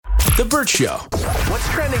The Burt Show. What's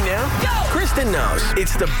trending now? Go! Kristen knows.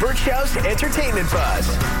 It's The Burt Show's entertainment buzz.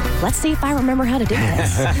 Let's see if I remember how to do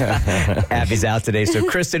this. Abby's out today, so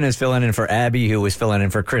Kristen is filling in for Abby, who is filling in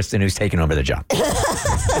for Kristen, who's taking over the job.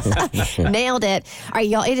 Nailed it. All right,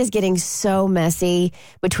 y'all, it is getting so messy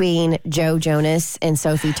between Joe Jonas and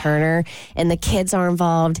Sophie Turner, and the kids are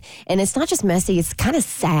involved. And it's not just messy, it's kind of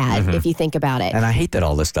sad if you think about it. And I hate that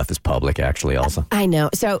all this stuff is public, actually, also. I know.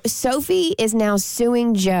 So Sophie is now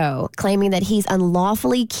suing Joe, claiming that he's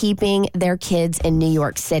unlawfully keeping their kids in New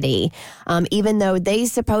York City, even though they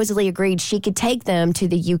supposedly agreed she could take them to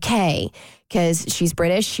the UK. Because she's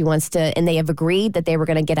British, she wants to, and they have agreed that they were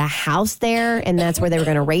going to get a house there, and that's where they were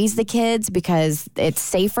going to raise the kids because it's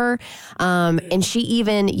safer. And she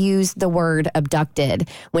even used the word abducted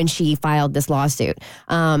when she filed this lawsuit.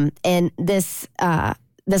 And this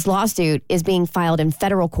lawsuit is being filed in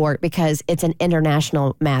federal court because it's an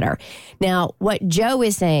international matter. Now, what Joe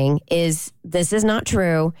is saying is this is not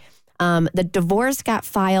true. The divorce got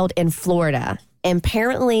filed in Florida, and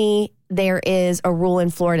apparently there is a rule in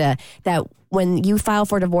Florida that when you file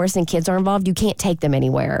for divorce and kids are involved, you can't take them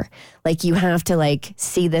anywhere. Like, you have to,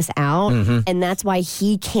 see this out. And that's why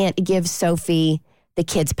he can't give Sophie the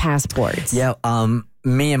kids' passports. Yeah,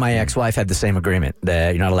 me and my ex-wife had the same agreement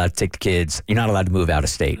that you're not allowed to take the kids, you're not allowed to move out of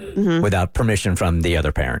state without permission from the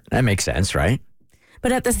other parent. That makes sense, right?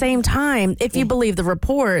 But at the same time, if you believe the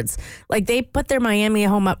reports, they put their Miami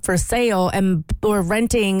home up for sale and were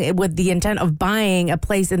renting with the intent of buying a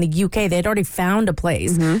place in the UK. They had already found a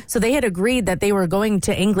place. So they had agreed that they were going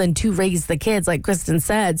to England to raise the kids, like Kristen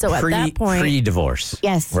said. So at that point... Pre-divorce.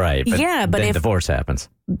 Yes. Right. But then if divorce happens.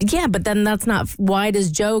 Yeah, but then that's not... Why does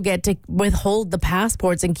Joe get to withhold the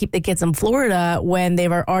passports and keep the kids in Florida when they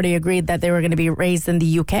were already agreed that they were going to be raised in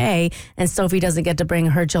the UK, and Sophie doesn't get to bring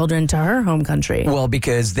her children to her home country? Well,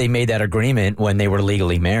 because they made that agreement when they were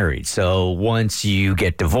legally married. So once you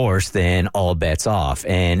get divorced, then all bets off.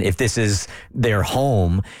 And if this is their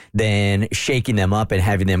home, then shaking them up and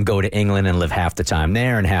having them go to England and live half the time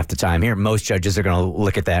there and half the time here, most judges are going to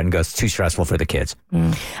look at that and go, it's too stressful for the kids.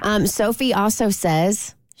 Sophie also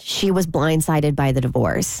says she was blindsided by the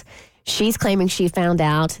divorce. She's claiming she found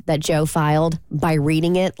out that Joe filed by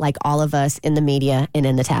reading it like all of us in the media and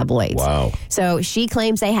in the tabloids. Wow. So she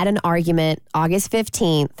claims they had an argument August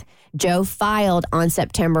 15th. Joe filed on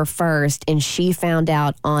September 1st, and she found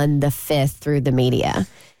out on the 5th through the media.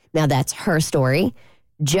 Now, that's her story.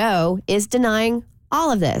 Joe is denying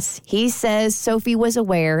all of this. He says Sophie was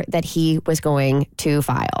aware that he was going to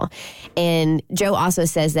file. And Joe also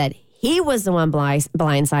says that he was the one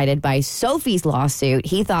blindsided by Sophie's lawsuit.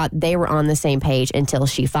 He thought they were on the same page until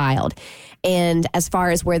she filed. And as far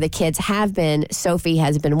as where the kids have been, Sophie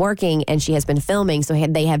has been working and she has been filming. So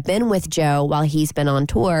they have been with Joe while he's been on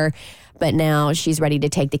tour. But now she's ready to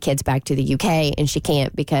take the kids back to the UK, and she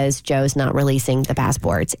can't because Joe's not releasing the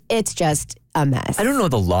passports. It's just a mess. I don't know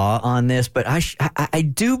the law on this, but I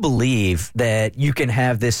do believe that you can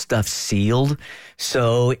have this stuff sealed.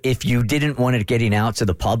 So if you didn't want it getting out to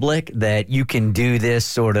the public, that you can do this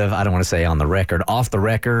sort of, I don't want to say on the record, off the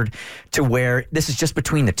record, to where this is just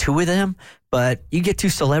between the two of them. But you get two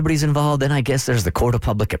celebrities involved, then I guess there's the court of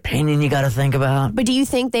public opinion you got to think about. But do you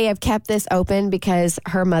think they have kept this open because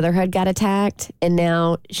her motherhood got attacked, and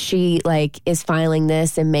now she is filing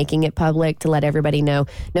this and making it public to let everybody know,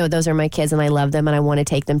 no, those are my kids and I love them and I want to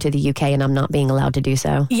take them to the UK and I'm not being allowed to do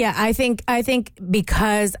so? Yeah, I think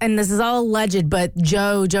because, and this is all alleged, but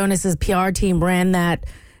Joe Jonas's PR team ran that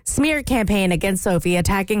smear campaign against Sophie,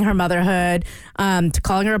 attacking her motherhood,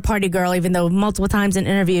 calling her a party girl, even though multiple times in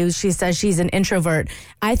interviews she says she's an introvert.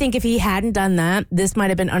 I think if he hadn't done that, this might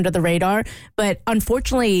have been under the radar. But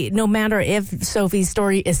unfortunately, no matter if Sophie's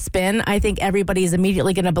story is spin, I think everybody is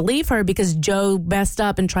immediately going to believe her because Joe messed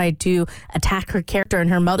up and tried to attack her character and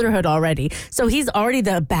her motherhood already. So he's already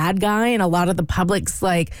the bad guy in a lot of the public's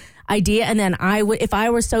idea. And then if I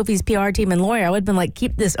were Sophie's PR team and lawyer, I would have been like,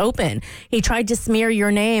 keep this open. He tried to smear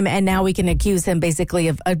your name, and now we can accuse him basically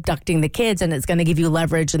of abducting the kids, and it's going to give you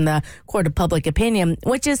leverage in the court of public opinion,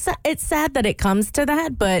 which is, it's sad that it comes to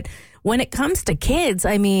that. But when it comes to kids,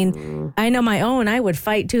 I mean, I know my own, I would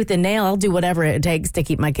fight tooth and nail. I'll do whatever it takes to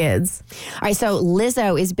keep my kids. All right, so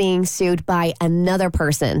Lizzo is being sued by another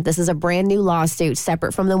person. This is a brand new lawsuit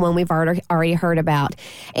separate from the one we've already heard about.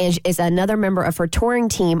 And it's another member of her touring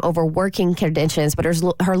team over working conditions, but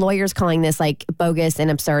her lawyer's calling this bogus and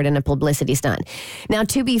absurd and a publicity stunt. Now,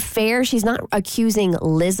 to be fair, she's not accusing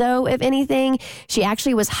Lizzo of anything. She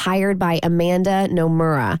actually was hired by Amanda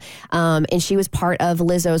Nomura, and she was part of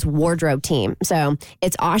Lizzo's war wardrobe team. So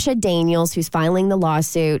it's Asha Daniels who's filing the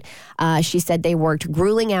lawsuit. She said they worked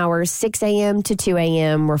grueling hours, 6 a.m. to 2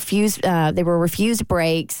 a.m., they were refused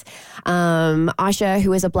breaks. Asha,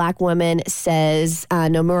 who is a black woman, says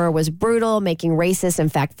Nomura was brutal, making racist and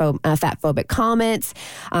fat-phobic comments,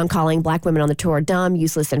 calling black women on the tour dumb,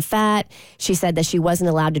 useless, and fat. She said that she wasn't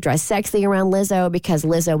allowed to dress sexy around Lizzo because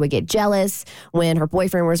Lizzo would get jealous when her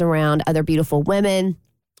boyfriend was around other beautiful women.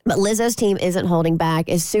 But Lizzo's team isn't holding back.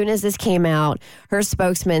 As soon as this came out, her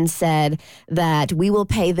spokesman said that we will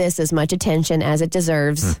pay this as much attention as it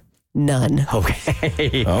deserves. None.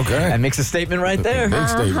 Okay. That makes a statement right there. Big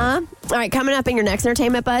statement. All right, coming up in your next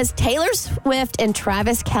entertainment buzz, Taylor Swift and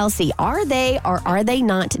Travis Kelce. Are they or are they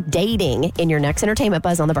not dating in your next entertainment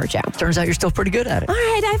buzz on The Burt Show? Turns out you're still pretty good at it. All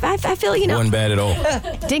right, I feel, Wasn't bad at all.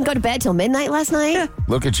 didn't go to bed till midnight last night.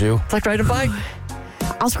 Look at you. It's like riding a bike.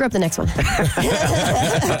 I'll screw up the next one.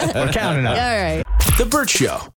 We're counting up. All right. The Burt Show.